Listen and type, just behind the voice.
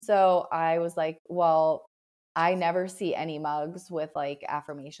So I was like, well, I never see any mugs with like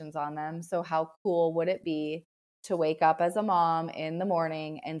affirmations on them. So how cool would it be to wake up as a mom in the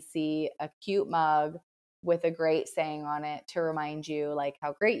morning and see a cute mug with a great saying on it to remind you like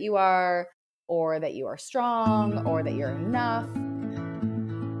how great you are, or that you are strong, or that you're enough.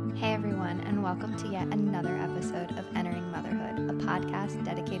 Hey everyone, and welcome to yet another episode of Entering Motherhood, a podcast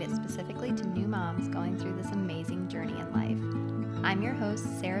dedicated specifically to new moms going through this amazing journey in life. I'm your host,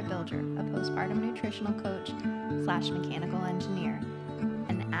 Sarah Bilger, a postpartum nutritional coach / mechanical engineer.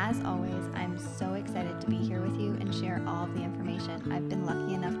 And as always, I'm so excited to be here with you and share all of the information I've been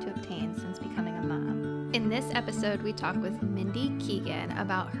lucky enough to obtain since becoming a mom. In this episode, we talk with Mindy Keegan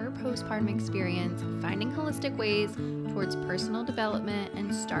about her postpartum experience, finding holistic ways towards personal development,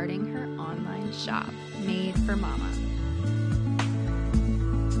 and starting her online shop, Made for Mama.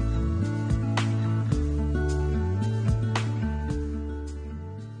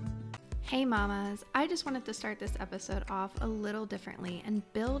 Hey mamas, I just wanted to start this episode off a little differently and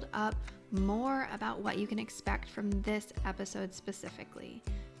build up more about what you can expect from this episode specifically.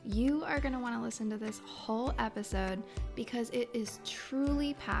 You are going to want to listen to this whole episode because it is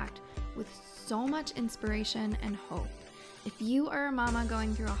truly packed with so much inspiration and hope. If you are a mama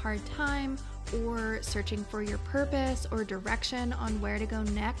going through a hard time or searching for your purpose or direction on where to go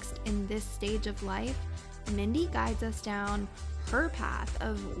next in this stage of life, Mindy guides us down her path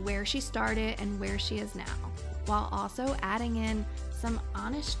of where she started and where she is now, while also adding in some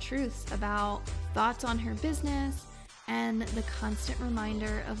honest truths about thoughts on her business and the constant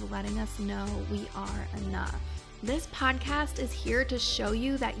reminder of letting us know we are enough. This podcast is here to show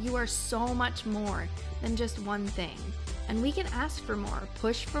you that you are so much more than just one thing, and we can ask for more,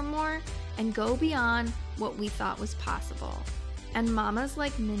 push for more, and go beyond what we thought was possible. And mamas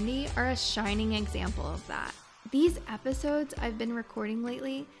like Mindy are a shining example of that. These episodes I've been recording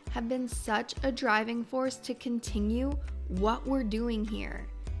lately have been such a driving force to continue what we're doing here.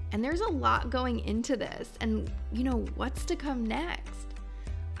 And there's a lot going into this, and what's to come next.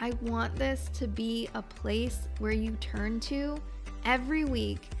 I want this to be a place where you turn to every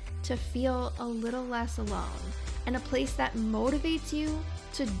week to feel a little less alone, and a place that motivates you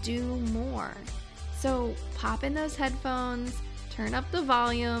to do more. So pop in those headphones, turn up the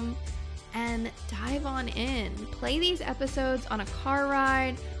volume, and dive on in. Play these episodes on a car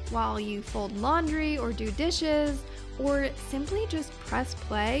ride while you fold laundry or do dishes, or simply just press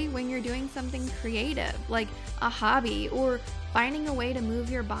play when you're doing something creative, like a hobby, or finding a way to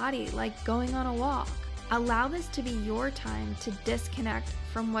move your body, like going on a walk. Allow this to be your time to disconnect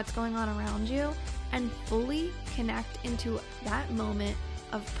from what's going on around you and fully connect into that moment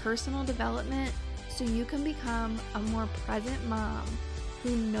of personal development so you can become a more present mom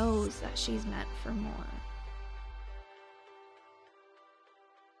who knows that she's meant for more.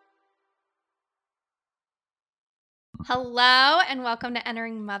 Hello and welcome to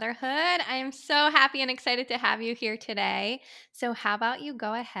Entering Motherhood. I am so happy and excited to have you here today. So how about you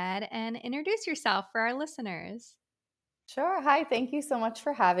go ahead and introduce yourself for our listeners? Sure. Hi. Thank you so much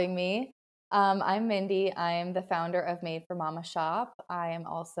for having me. I'm Mindy. I'm the founder of Made for Mama Shop. I am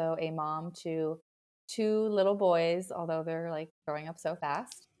also a mom to two little boys, although they're like growing up so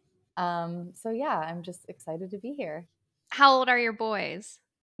fast. So yeah, I'm just excited to be here. How old are your boys?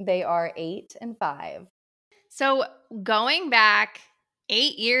 They are 8 and 5. So going back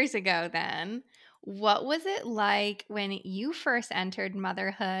 8 years ago then, what was it like when you first entered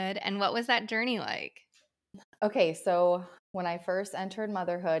motherhood, and what was that journey like? Okay, so when I first entered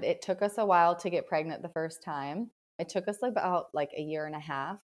motherhood, it took us a while to get pregnant the first time. It took us about like a year and a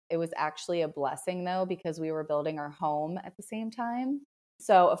half. It was actually a blessing though, because we were building our home at the same time.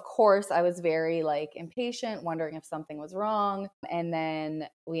 So of course I was very like impatient, wondering if something was wrong. And then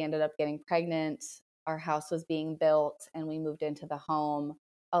we ended up getting pregnant. Our house was being built and we moved into the home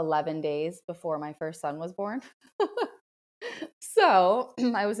 11 days before my first son was born. So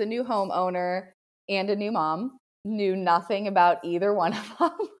I was a new homeowner and a new mom, knew nothing about either one of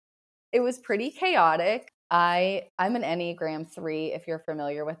them. It was pretty chaotic. I'm an Enneagram 3, if you're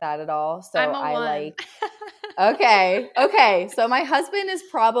familiar with that at all. So I'm a I 1. like, okay. So my husband is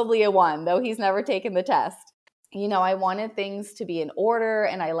probably a 1, though he's never taken the test. I wanted things to be in order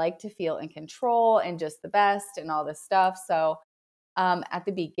and I like to feel in control and just the best and all this stuff. So at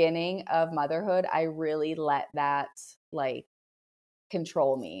the beginning of motherhood, I really let that like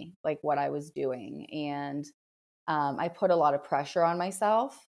control me, like what I was doing. And I put a lot of pressure on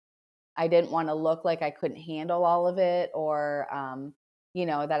myself. I didn't want to look like I couldn't handle all of it, or,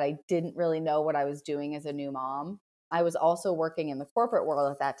 that I didn't really know what I was doing as a new mom. I was also working in the corporate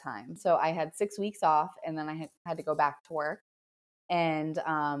world at that time. So I had 6 weeks off and then I had to go back to work. And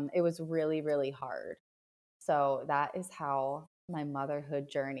it was really, really hard. So that is how my motherhood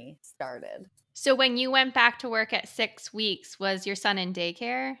journey started. So when you went back to work at 6 weeks, was your son in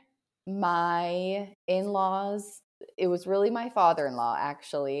daycare? My in-laws, it was really my father-in-law,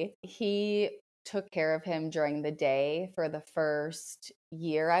 actually. He took care of him during the day for the first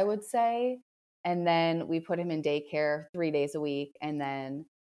year, I would say. And then we put him in daycare 3 days a week. And then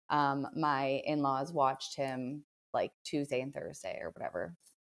my in-laws watched him like Tuesday and Thursday or whatever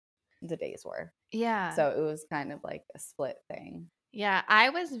the days were. Yeah. So it was kind of like a split thing. Yeah,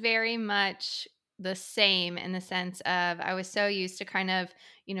 I was very much the same in the sense of I was so used to kind of,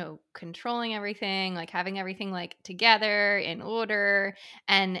 controlling everything, like having everything like together in order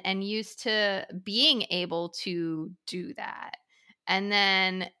and used to being able to do that. And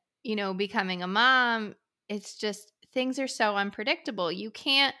then, becoming a mom, it's just things are so unpredictable. You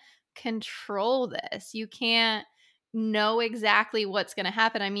can't control this. You can't know exactly what's going to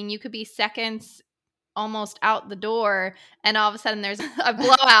happen. I mean, you could be seconds almost out the door and all of a sudden there's a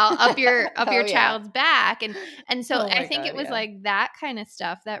blowout up your Oh, yeah. child's back and so Oh I my think it God. was Yeah. like that kind of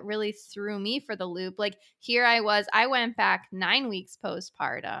stuff that really threw me for the loop. Like here I went back 9 weeks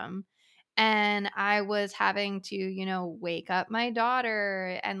postpartum and I was having to, wake up my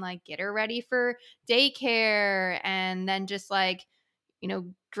daughter and like get her ready for daycare and then just like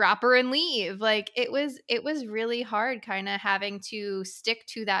drop her and leave. Like it was really hard kind of having to stick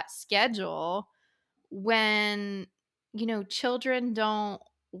to that schedule when children don't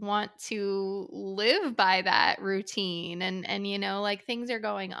want to live by that routine and like things are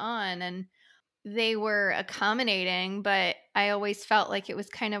going on and they were accommodating, but I always felt like it was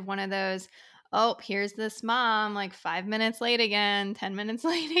kind of one of those, oh, here's this mom like 5 minutes late again, 10 minutes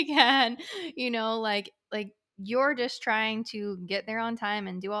late again, like you're just trying to get there on time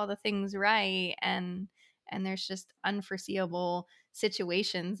and do all the things right and there's just unforeseeable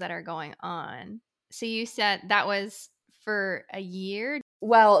situations that are going on. So you said that was for a year?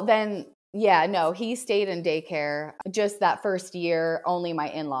 Well, then, yeah, no, he stayed in daycare. Just that first year, only my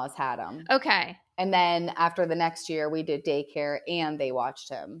in-laws had him. Okay. And then after the next year, we did daycare and they watched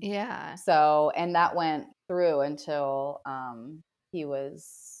him. Yeah. So, and that went through until he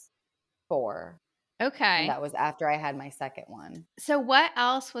was 4. And Okay. that was after I had my second one. So what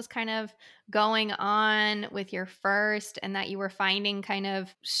else was kind of going on with your first and that you were finding kind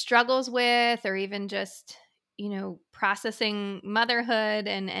of struggles with or even just, processing motherhood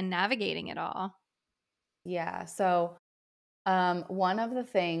and navigating it all? Yeah. So, one of the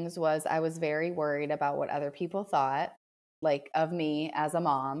things was I was very worried about what other people thought, like of me as a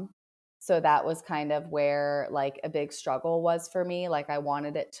mom. So that was kind of where like a big struggle was for me. Like I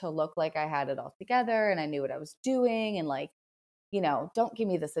wanted it to look like I had it all together and I knew what I was doing and like, don't give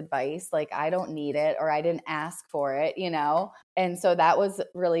me this advice. Like I don't need it or I didn't ask for it. And so that was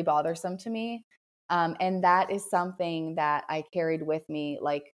really bothersome to me. And that is something that I carried with me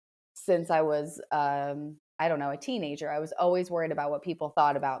like since I was I don't know, a teenager. I was always worried about what people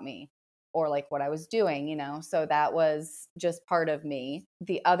thought about me or like what I was doing. So that was just part of me.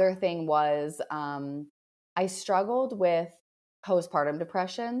 The other thing was I struggled with postpartum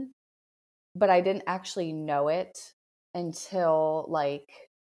depression, but I didn't actually know it until like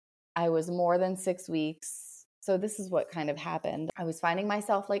I was more than 6 weeks. So this is what kind of happened. I was finding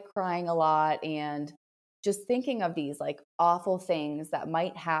myself like crying a lot and just thinking of these like awful things that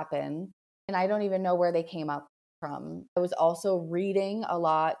might happen. And I don't even know where they came up from. I was also reading a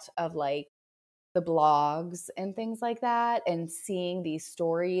lot of like the blogs and things like that and seeing these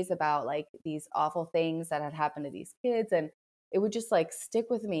stories about like these awful things that had happened to these kids. And it would just like stick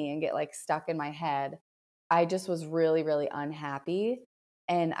with me and get like stuck in my head. I just was really, really unhappy.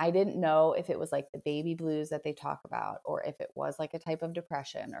 And I didn't know if it was like the baby blues that they talk about or if it was like a type of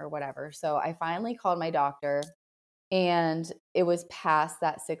depression or whatever. So I finally called my doctor and it was past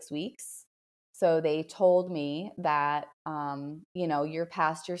that 6 weeks. So they told me that, you're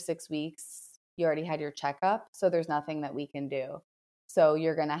past your 6 weeks. You already had your checkup. So there's nothing that we can do. So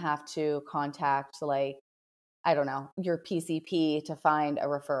you're going to have to contact, like, I don't know, your PCP to find a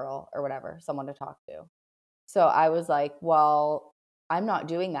referral or whatever, someone to talk to. So I was like, well, I'm not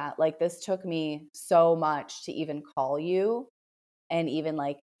doing that. Like, this took me so much to even call you and even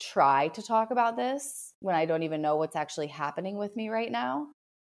like try to talk about this when I don't even know what's actually happening with me right now.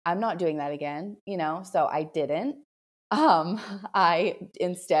 I'm not doing that again. So I didn't. I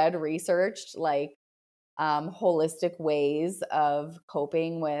instead researched like holistic ways of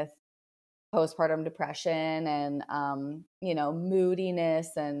coping with postpartum depression and moodiness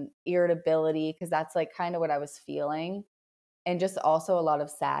and irritability because that's like kind of what I was feeling and just also a lot of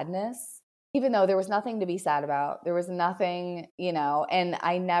sadness. even though there was nothing to be sad about, there was nothing, and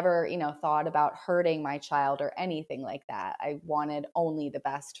I never, thought about hurting my child or anything like that. I wanted only the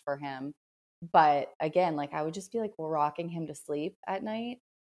best for him. But again, like I would just be like rocking him to sleep at night.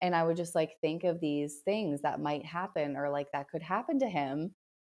 And I would just like think of these things that might happen or like that could happen to him.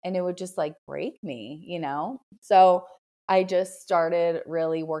 And it would just like break me. So I just started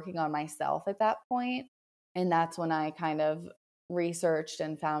really working on myself at that point. And that's when I kind of researched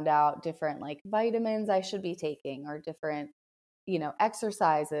and found out different like vitamins I should be taking or different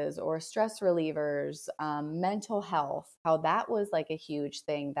exercises or stress relievers, mental health, how that was like a huge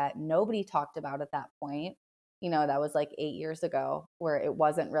thing that nobody talked about at that point. That was like 8 years ago where it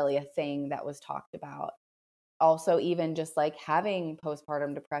wasn't really a thing that was talked about. Also, even just like having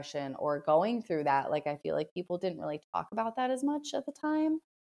postpartum depression or going through that, like I feel like people didn't really talk about that as much at the time.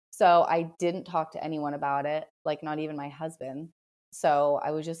 So I didn't talk to anyone about it, like not even my husband. So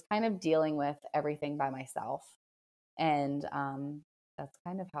I was just kind of dealing with everything by myself. And that's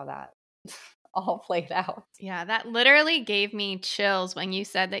kind of how that all played out. Yeah, that literally gave me chills when you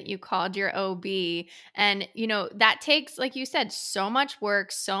said that you called your OB. And, that takes, like you said, so much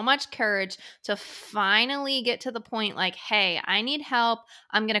work, so much courage to finally get to the point like, hey, I need help.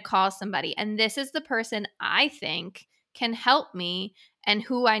 I'm going to call somebody. And this is the person I think can help me and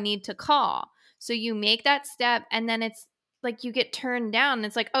who I need to call. So you make that step, and then it's like you get turned down. And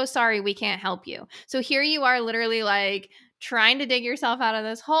it's like, oh, sorry, we can't help you. So here you are, literally like, trying to dig yourself out of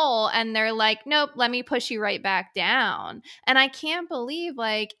this hole, and they're like, nope, let me push you right back down. And I can't believe,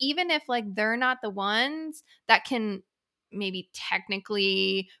 like, even if like they're not the ones that can maybe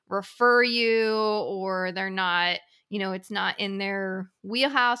technically refer you, or they're not, it's not in their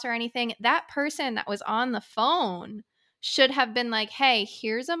wheelhouse or anything, that person that was on the phone should have been like, hey,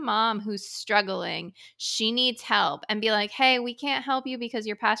 here's a mom who's struggling, she needs help, and be like, hey, we can't help you because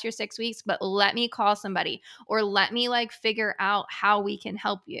you're past your 6 weeks, but let me call somebody, or let me like figure out how we can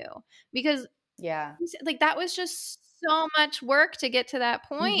help you. Because Yeah. like that was just so much work to get to that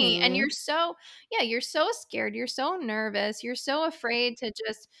point. And Mhm. you're so scared, you're so nervous, you're so afraid to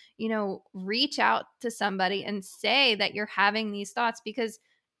just, reach out to somebody and say that you're having these thoughts, because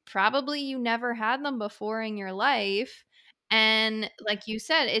probably you never had them before in your life. And like you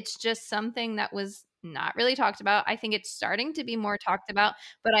said, it's just something that was not really talked about. I think it's starting to be more talked about,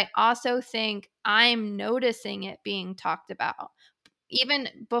 but I also think I'm noticing it being talked about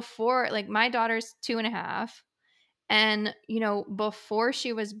even before. Like, my daughter's 2.5, and before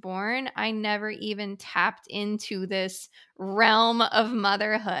she was born, I never even tapped into this realm of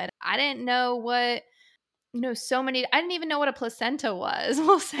motherhood. I didn't know what, I didn't even know what a placenta was.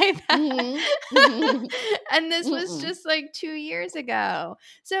 We'll say that. Mhm. And this was Mm-mm. just like 2 years ago.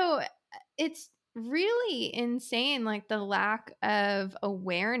 So it's really insane, like the lack of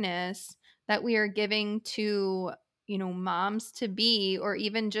awareness that we are giving to, moms to be, or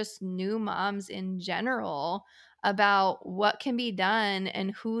even just new moms in general, about what can be done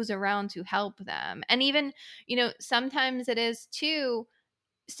and who's around to help them. And even, sometimes it is too,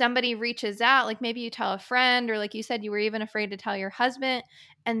 somebody reaches out, like maybe you tell a friend, or like you said, you were even afraid to tell your husband,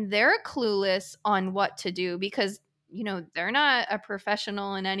 and they're clueless on what to do because they're not a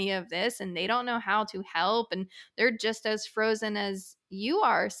professional in any of this, and they don't know how to help, and they're just as frozen as you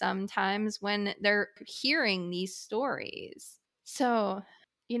are sometimes when they're hearing these stories. So,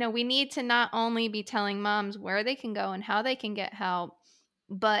 we need to not only be telling moms where they can go and how they can get help,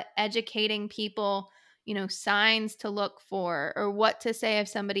 but educating people, signs to look for, or what to say if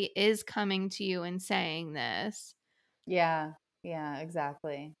somebody is coming to you and saying this. Yeah. Yeah,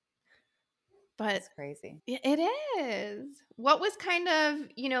 exactly. But It's crazy. it is. What was kind of,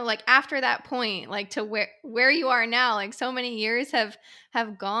 like after that point, like to where you are now, like so many years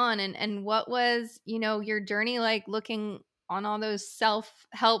have gone, and what was, your journey like looking on all those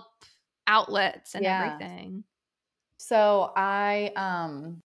self-help outlets and Yeah. everything? So I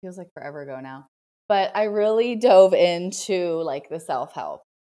feels like forever ago now, but I really dove into like the self-help.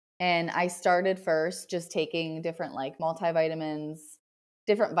 And I started first just taking different like multivitamins,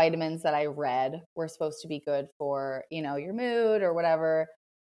 different vitamins that I read were supposed to be good for, your mood or whatever.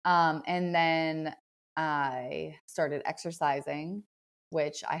 And then I started exercising,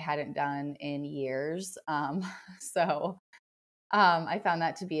 which I hadn't done in years. So I found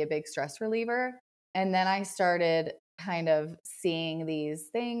that to be a big stress reliever. And then I started kind of seeing these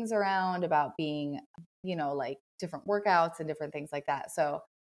things around about being, like different workouts and different things like that. So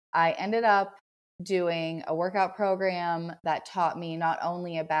I ended up doing a workout program that taught me not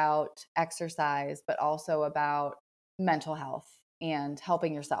only about exercise, but also about mental health and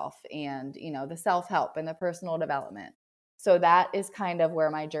helping yourself and, the self help and the personal development. So that is kind of where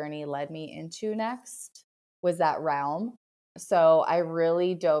my journey led me into next, was that realm. So I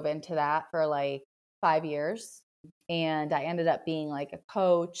really dove into that for like 5 years. And I ended up being like a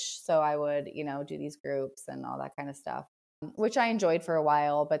coach. So I would, do these groups and all that kind of stuff, which I enjoyed for a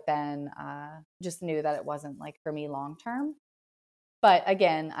while, but then just knew that it wasn't like for me long term. But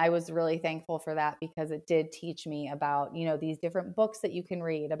again, I was really thankful for that because it did teach me about, these different books that you can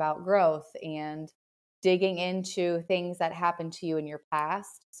read about growth and digging into things that happened to you in your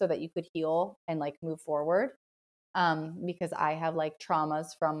past so that you could heal and like move forward. Because I have like traumas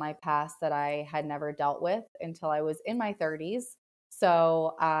from my past that I had never dealt with until I was in my 30s.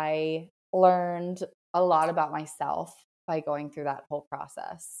 So I learned a lot about myself by going through that whole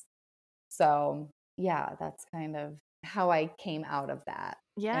process. So, yeah, that's kind of how I came out of that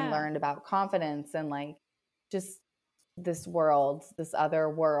and Yeah. learned about confidence and like just this world, this other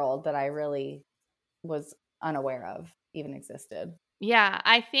world that I really was unaware of even existed. Yeah,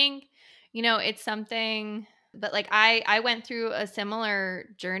 I think, it's something but like I went through a similar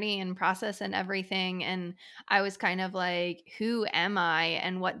journey and process and everything, and I was kind of like, who am I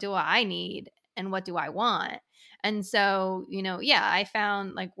and what do I need and what do I want? And so, yeah, I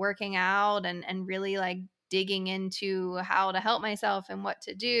found like working out and really like digging into how to help myself and what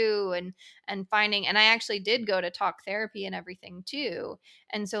to do and finding, and I actually did go to talk therapy and everything too.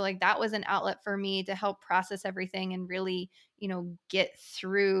 And so like that was an outlet for me to help process everything and really get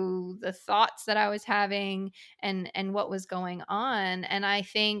through the thoughts that I was having and what was going on. And I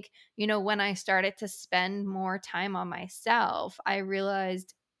think, when I started to spend more time on myself, I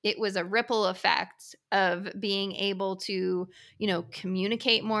realized it was a ripple effect of being able to,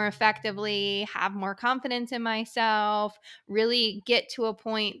 communicate more effectively, have more confidence in myself, really get to a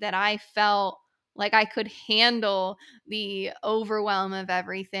point that I felt like I could handle the overwhelm of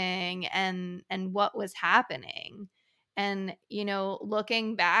everything and what was happening. And,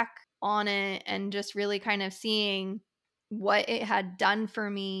 looking back on it and just really kind of seeing what it had done for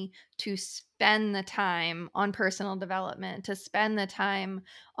me to spend the time on personal development, to spend the time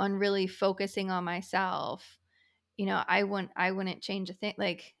on really focusing on myself, I wouldn't change a thing.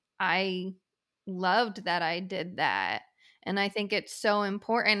 Like I loved that I did that. And I think it's so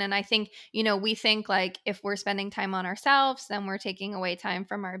important. And I think, we think like if we're spending time on ourselves, then we're taking away time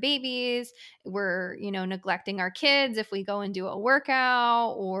from our babies. We're, neglecting our kids if we go and do a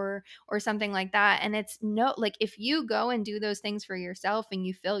workout or something like that. And it's no, like if you go and do those things for yourself and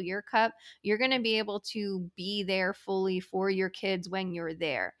you fill your cup, you're going to be able to be there fully for your kids when you're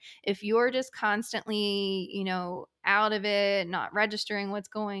there. If you're just constantly, out of it, not registering what's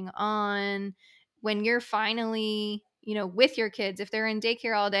going on, when you're finally, with your kids, if they're in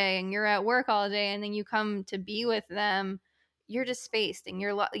daycare all day and you're at work all day and then you come to be with them, you're just spaced and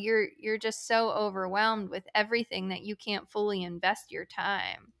you're just so overwhelmed with everything that you can't fully invest your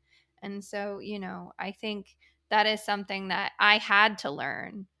time. And so, I think that is something that I had to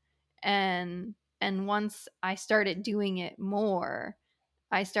learn. And once I started doing it more,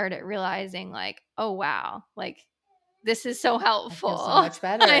 I started realizing like, oh wow, like this is so I feel so helpful. much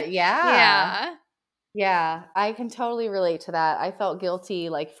better. Yeah. Yeah. Yeah, I can totally relate to that. I felt guilty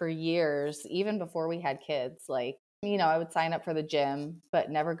like for years, even before we had kids. Like, I would sign up for the gym,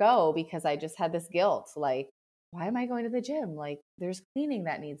 but never go because I just had this guilt. Like, why am I going to the gym? Like, there's cleaning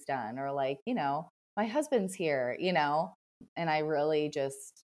that needs done, or like, my husband's here, and I really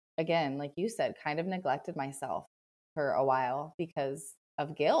just, again, like you said, kind of neglected myself for a while because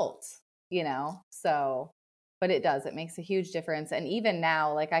of guilt, So, but it makes a huge difference. And even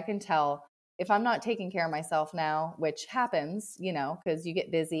now, like, I can tell if I'm not taking care of myself now, which happens, because you get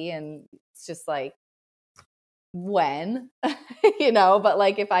busy and it's just like, when, but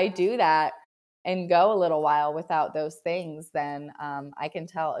like if I do that and go a little while without those things, then I can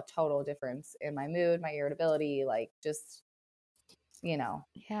tell a total difference in my mood, my irritability, like just, you know,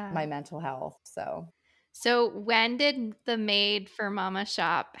 Yeah. my mental health. So when did the Made for Mama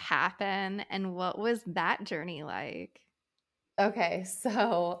shop happen and what was that journey like? Okay.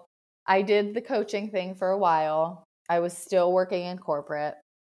 So I did the coaching thing for a while. I was still working in corporate.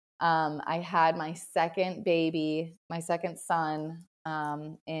 I had my second baby, my second son,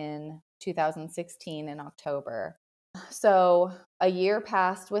 in 2016 in October. So a year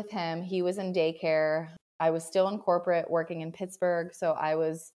passed with him. He was in daycare. I was still in corporate working in Pittsburgh. So I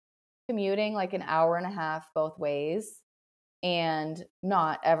was commuting like an hour and a half both ways and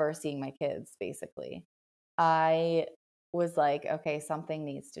not ever seeing my kids, basically. I was like, okay, something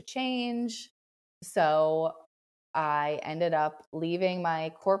needs to change. So I ended up leaving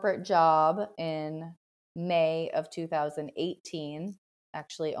my corporate job in May of 2018,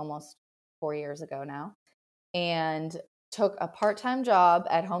 actually almost 4 years ago now. And took a part-time job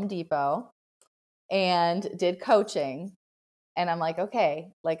at Home Depot and did coaching. And I'm like,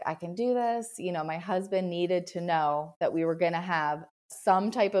 okay, like I can do this. You know, my husband needed to know that we were going to have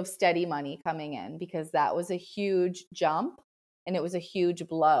some type of steady money coming in, because that was a huge jump and it was a huge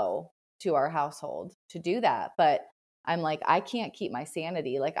blow to our household to do that. But I'm like, I can't keep my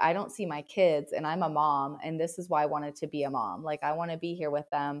sanity. Like, I don't see my kids, and I'm a mom, and this is why I wanted to be a mom. Like, I want to be here with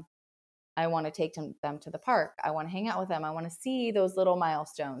them. I want to take them to the park. I want to hang out with them. I want to see those little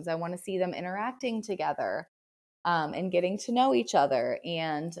milestones. I want to see them interacting together, and getting to know each other.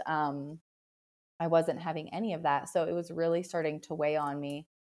 And I wasn't having any of that. So it was really starting to weigh on me.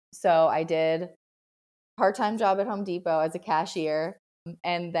 So I did part-time job at Home Depot as a cashier,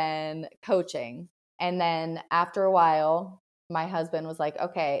 and then coaching. And then after a while, my husband was like,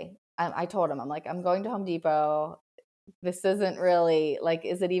 okay, I told him, I'm like, I'm going to Home Depot. This isn't really like,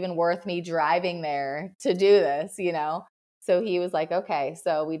 is it even worth me driving there to do this, you know? So he was like, okay.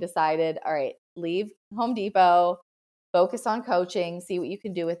 So we decided, all right, leave Home Depot, focus on coaching, see what you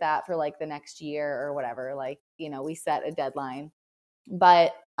can do with that for like the next year or whatever. Like, you know, we set a deadline.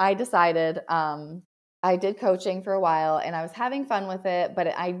 But I decided, I did coaching for a while and I was having fun with it, but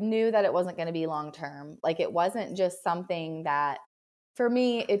I knew that it wasn't going to be long term. Like, it wasn't just something that, for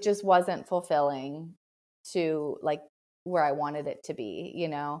me, it just wasn't fulfilling to like where I wanted it to be, you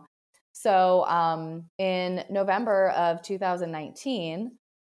know? So in November of 2019,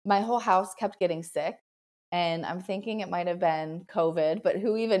 my whole house kept getting sick. And I'm thinking it might have been COVID, but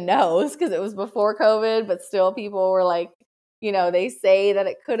who even knows? Because it was before COVID, but still people were like, you know, they say that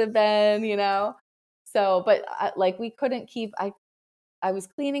it could have been, you know? So, but like we couldn't keep, I was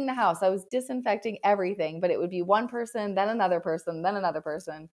cleaning the house. I was disinfecting everything, but it would be one person, then another person, then another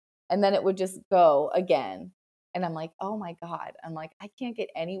person. And then it would just go again. And I'm like, oh my God. I'm like, I can't get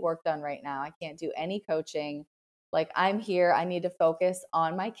any work done right now. I can't do any coaching. Like, I'm here. I need to focus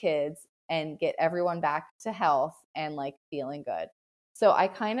on my kids and get everyone back to health and like feeling good. So I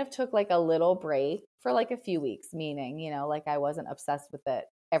kind of took like a little break for like a few weeks, meaning, you know, like I wasn't obsessed with it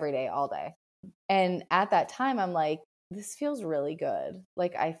every day, all day. And at that time, I'm like, this feels really good.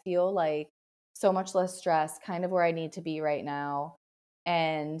 Like, I feel like so much less stress, kind of where I need to be right now.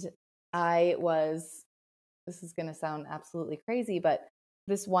 And I was, this is going to sound absolutely crazy, but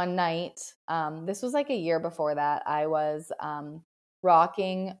this one night, this was like a year before that, I was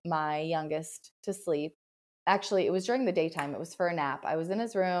rocking my youngest to sleep. Actually, it was during the daytime, it was for a nap. I was in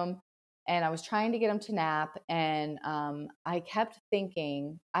his room and I was trying to get him to nap. And I kept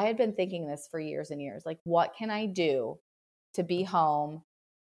thinking, I had been thinking this for years and years, like, what can I do to be home,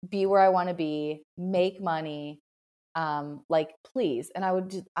 be where I want to be, make money? Like, please. And I would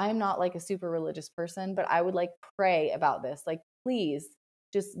just, I'm not like a super religious person, but I would like pray about this. Like, please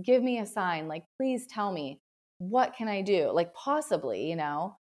just give me a sign. Like, please tell me, what can I do? Like, possibly, you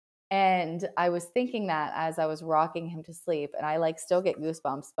know? And I was thinking that as I was rocking him to sleep, and I like still get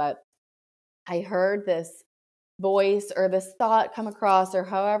goosebumps, but I heard this voice or this thought come across, or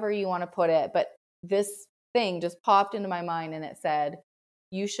however you want to put it, but this thing just popped into my mind and it said,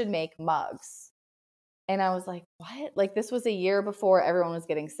 you should make mugs. And I was like, what? Like, this was a year before everyone was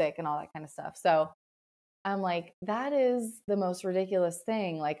getting sick and all that kind of stuff. So I'm like, that is the most ridiculous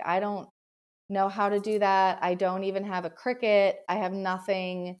thing. Like, I don't know how to do that. I don't even have a Cricut. I have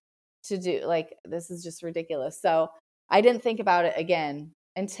nothing to do. Like, this is just ridiculous. So I didn't think about it again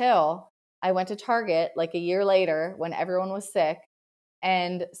until I went to Target like a year later when everyone was sick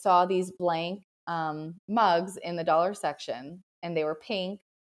and saw these blank mugs in the dollar section, and they were pink.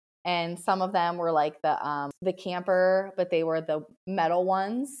 And some of them were like the camper, but they were the metal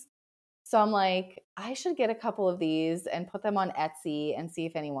ones. So I'm like, I should get a couple of these and put them on Etsy and see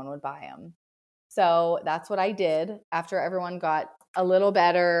if anyone would buy them. So that's what I did after everyone got a little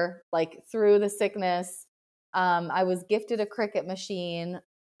better, like through the sickness. I was gifted a Cricut machine.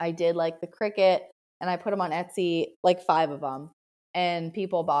 I did like the Cricut and I put them on Etsy, like 5 of them, and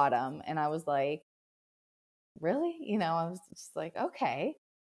people bought them. And I was like, really? You know, I was just like, okay.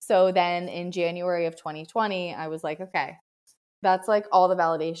 So then in January of 2020, I was like, okay, that's like all the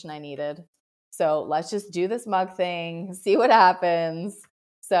validation I needed. So let's just do this mug thing, see what happens.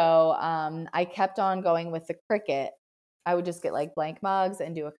 So I kept on going with the Cricut. I would just get like blank mugs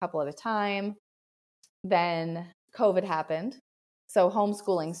and do a couple at a time. Then COVID happened. So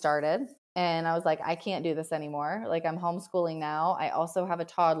homeschooling started. And I was like, I can't do this anymore. Like, I'm homeschooling now. I also have a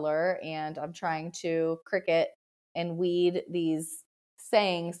toddler and I'm trying to Cricut and weed these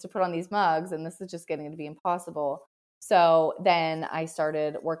sayings to put on these mugs. And this is just getting to be impossible. So then I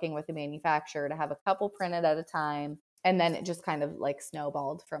started working with a manufacturer to have a couple printed at a time. And then it just kind of like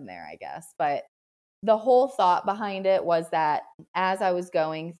snowballed from there, I guess. But the whole thought behind it was that as I was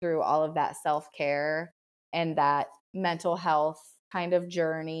going through all of that self-care and that mental health kind of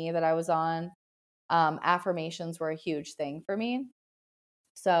journey that I was on, affirmations were a huge thing for me.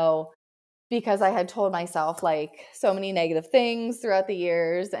 So because I had told myself like so many negative things throughout the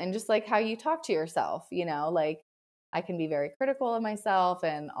years, and just like how you talk to yourself, like I can be very critical of myself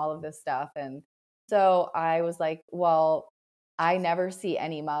and all of this stuff. And so I was like, well, I never see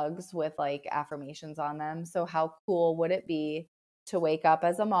any mugs with like affirmations on them. So how cool would it be to wake up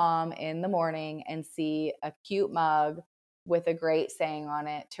as a mom in the morning and see a cute mug with a great saying on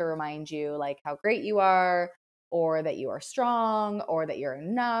it to remind you like how great you are, or that you are strong, or that you're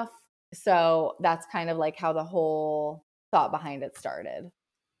enough. So that's kind of like how the whole thought behind it started.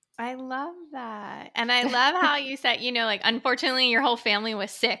 I love that. And I love how you said, like, unfortunately, your whole family was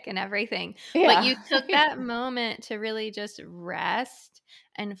sick and everything, but you Yeah. took that moment to really just rest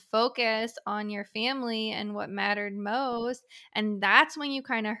and focus on your family and what mattered most. And that's when you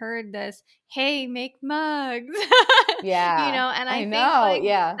kind of heard this, hey, make mugs, Yeah. and I I think know. like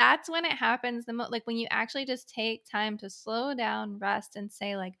Yeah. that's when it happens the most, like when you actually just take time to slow down, rest, and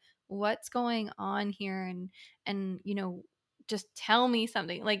say, like, what's going on here, and just tell me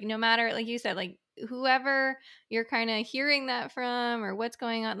something, like no matter, like you said, like whoever you're kind of hearing that from or what's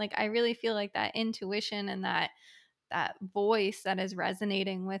going on, like I really feel like that intuition and that voice that is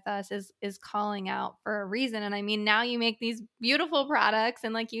resonating with us is calling out for a reason. And I mean, now you make these beautiful products,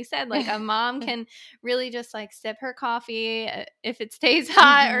 and like you said, like a mom can really just like sip her coffee, if it stays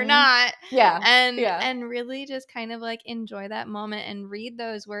hot or Mhm. not, Yeah. and Yeah. and really just kind of like enjoy that moment and read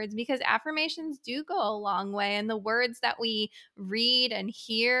those words, because affirmations do go a long way, and the words that we read and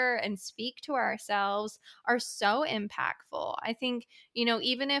hear and speak to ourselves are so impactful. I think,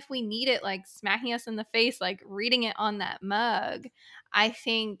 even if we need it like smacking us in the face, like reading it on that mug, I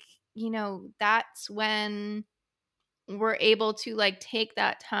think, that's when we're able to like take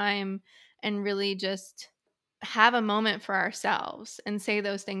that time and really just have a moment for ourselves and say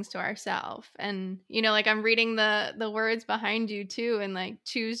those things to ourselves. And like I'm reading the words behind you too, and like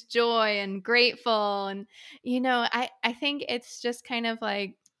choose joy and grateful, and I think it's just kind of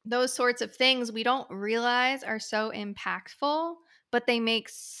like those sorts of things we don't realize are so impactful, but they make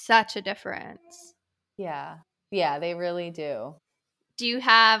such a difference. Yeah. Yeah. They really do. Do you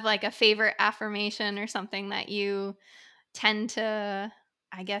have like a favorite affirmation or something that you tend to,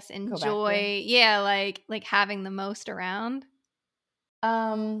 I guess, Go back to. enjoy? Yeah, like having the most around.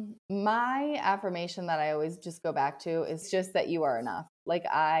 My affirmation that I always just go back to is just that you are enough. Like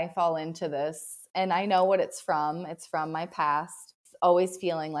I fall into this and I know what it's from. It's from my past. It's always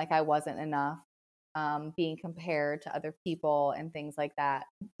feeling like I wasn't enough, being compared to other people and things like that.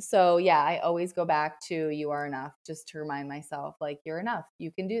 So yeah, I always go back to you are enough just to remind myself like you're enough.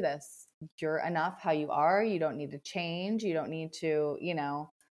 You can do this. You're enough how you are. You don't need to change. You don't need to,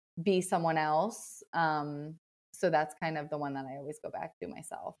 be someone else. So that's kind of the one that I always go back to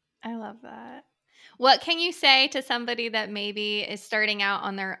myself. I love that. What can you say to somebody that maybe is starting out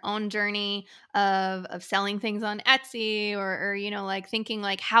on their own journey of selling things on Etsy, or like thinking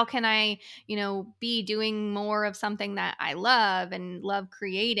like, how can I, be doing more of something that I love and love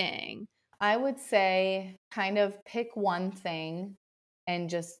creating? I would say kind of pick one thing and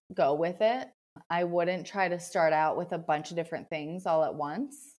just go with it. I wouldn't try to start out with a bunch of different things all at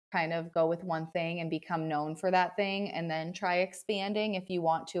once. Kind of go with one thing and become known for that thing and then try expanding if you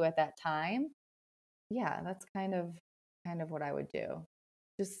want to at that time. Yeah, that's kind of what I would do.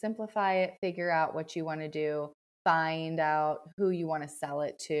 Just simplify it, figure out what you want to do, find out who you want to sell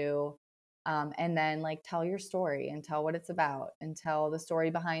it to, and then like tell your story and tell what it's about and tell the story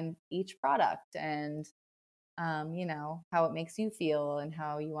behind each product, and how it makes you feel and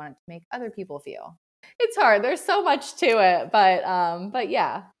how you want it to make other people feel. It's hard. There's so much to it, but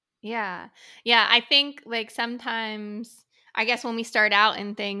yeah. Yeah. Yeah. I think like sometimes, I guess when we start out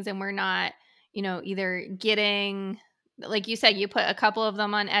in things and we're not, either getting, like you said, you put a couple of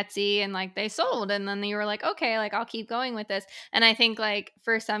them on Etsy and like they sold, and then you were like, okay, like I'll keep going with this. And I think like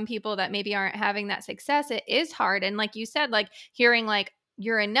for some people that maybe aren't having that success, it is hard. And like you said, like hearing like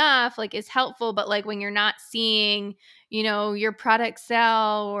you're enough like is helpful, but like when you're not seeing, your product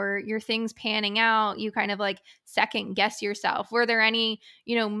sell or your things panning out, you kind of like second guess yourself. Were there any,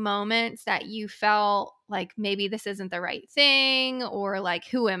 moments that you felt like maybe this isn't the right thing, or like,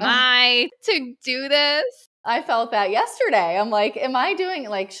 who am I to do this? I felt that yesterday. I'm like, am I doing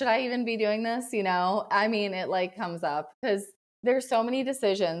like, should I even be doing this? I mean, it like comes up because there's so many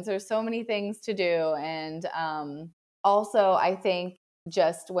decisions, there's so many things to do. And also, I think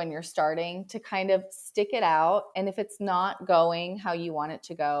just when you're starting to kind of stick it out, and if it's not going how you want it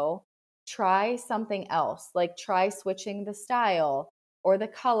to go, try something else. Like try switching the style or the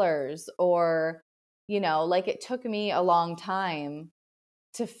colors, or, like it took me a long time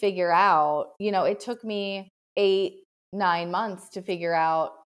to figure out, it took me 8-9 months to figure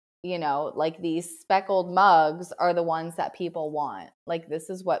out, like these speckled mugs are the ones that people want. Like this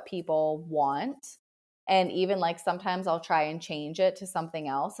is what people want. And even like sometimes I'll try and change it to something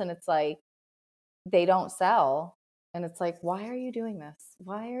else, and it's like they don't sell. And it's like, why are you doing this?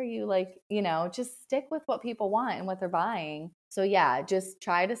 Why are you like, just stick with what people want and what they're buying. So yeah, just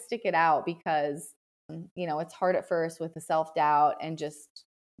try to stick it out, because it's hard at first with the self-doubt, and just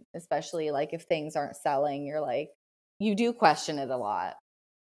especially like if things aren't selling, you're like, you do question it a lot.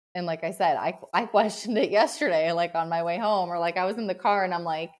 And like I said, I questioned it yesterday, like on my way home, or like I was in the car and I'm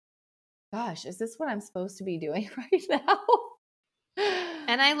like, gosh, is this what I'm supposed to be doing right now?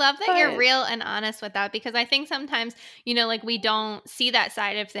 And I love that But you're real and honest with that, because I think sometimes, like we don't see that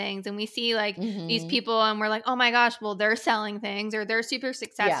side of things, and we see like these people and we're like, oh my gosh, well, they're selling things or they're super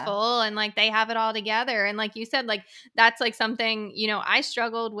successful and like they have it all together. And like you said, like that's like something, I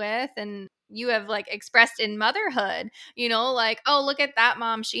struggled with, and you have like expressed in motherhood, like, oh, look at that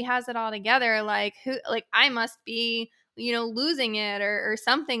mom. She has it all together. Like like I must be, losing it, or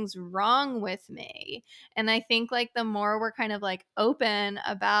something's wrong with me. And I think like the more we're kind of like open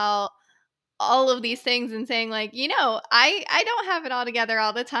about all of these things and saying like, I don't have it all together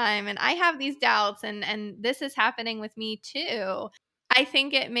all the time, and I have these doubts, and this is happening with me too. I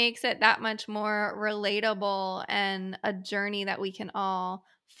think it makes it that much more relatable and a journey that we can all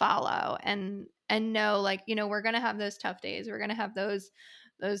follow and know like, we're going to have those tough days. We're going to have those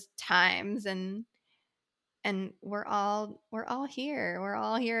times, and we're all here. We're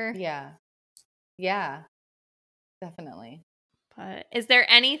all here. yeah. Yeah, definitely. But is there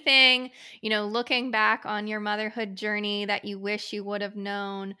anything, looking back on your motherhood journey that you wish you would have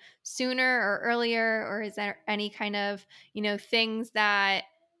known sooner or earlier? Or is there any kind of, things that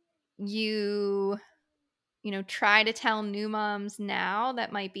you, try to tell new moms now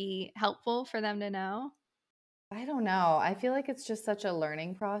that might be helpful for them to know? I don't know. I feel like it's just such a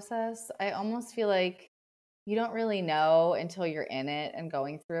learning process. I almost feel like you don't really know until you're in it and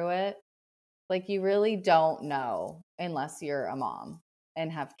going through it. Like you really don't know unless you're a mom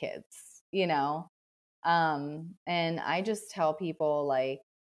and have kids, you know? And I just tell people like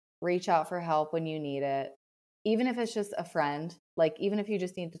reach out for help when you need it. Even if it's just a friend, like even if you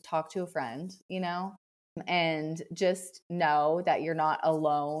just need to talk to a friend, and just know that you're not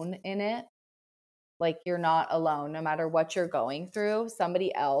alone in it. Like you're not alone no matter what you're going through.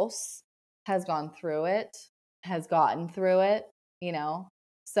 Somebody else has gone through it, has gotten through it, you know?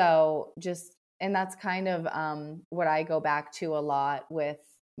 So just, and that's kind of what I go back to a lot with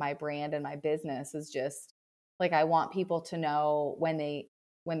my brand and my business is just like I want people to know when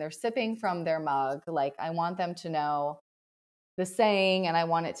they're sipping from their mug, like I want them to know the saying and I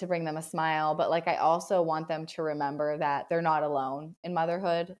want it to bring them a smile, but like I also want them to remember that they're not alone in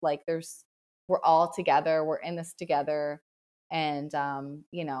motherhood. Like we're all together, we're in this together, and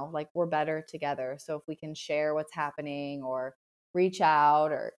like we're better together. So if we can share what's happening or reach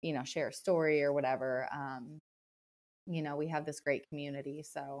out or share a story or whatever, we have this great community.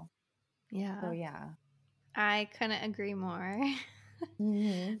 So yeah. I couldn't agree more.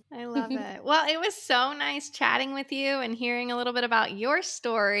 Mm-hmm. I love it. Well, it was so nice chatting with you and hearing a little bit about your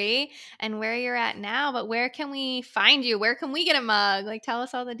story and where you're at now. But where can we find you? Where can we get a mug? Like, tell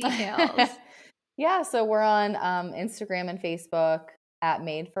us all the details. Yeah, so we're on Instagram and Facebook at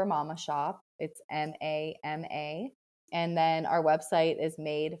Made for Mama Shop. It's MAMA. And then our website is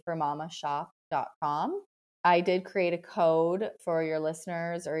madeformamashop.com. I did create a code for your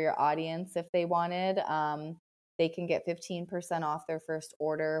listeners or your audience if they wanted. They can get 15% off their first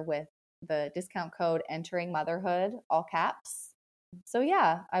order with the discount code entering motherhood, all caps. So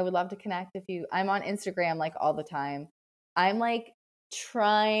yeah, I would love to connect I'm on Instagram like all the time. I'm like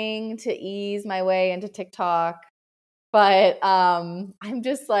trying to ease my way into TikTok, but I'm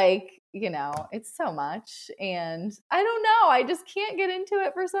just like, it's so much and I don't know, I just can't get into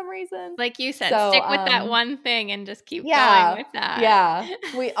it for some reason. Like you said, So, stick with that one thing and just keep going yeah, with that. yeah.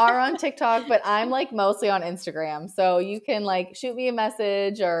 We are on TikTok, but I'm like mostly on Instagram. So you can like shoot me a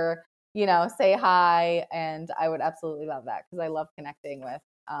message or, say hi. And I would absolutely love that because I love connecting with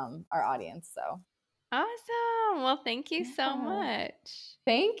our audience. So Awesome. Well, thank you so yeah. much.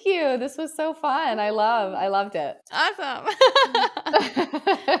 Thank you. This was so fun. I loved it. Awesome.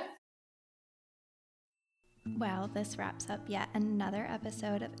 Well, this wraps up yet another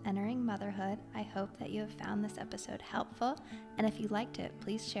episode of Entering Motherhood. I hope that you have found this episode helpful, and if you liked it,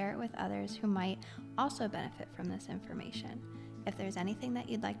 please share it with others who might also benefit from this information. If there's anything that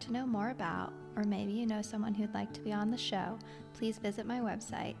you'd like to know more about, or maybe you know someone who'd like to be on the show, please visit my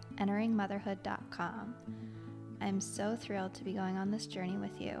website, enteringmotherhood.com. I'm so thrilled to be going on this journey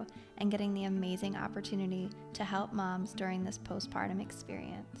with you and getting the amazing opportunity to help moms during this postpartum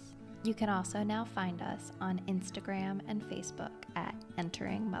experience. You can also now find us on Instagram and Facebook at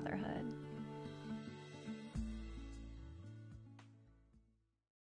Entering Motherhood.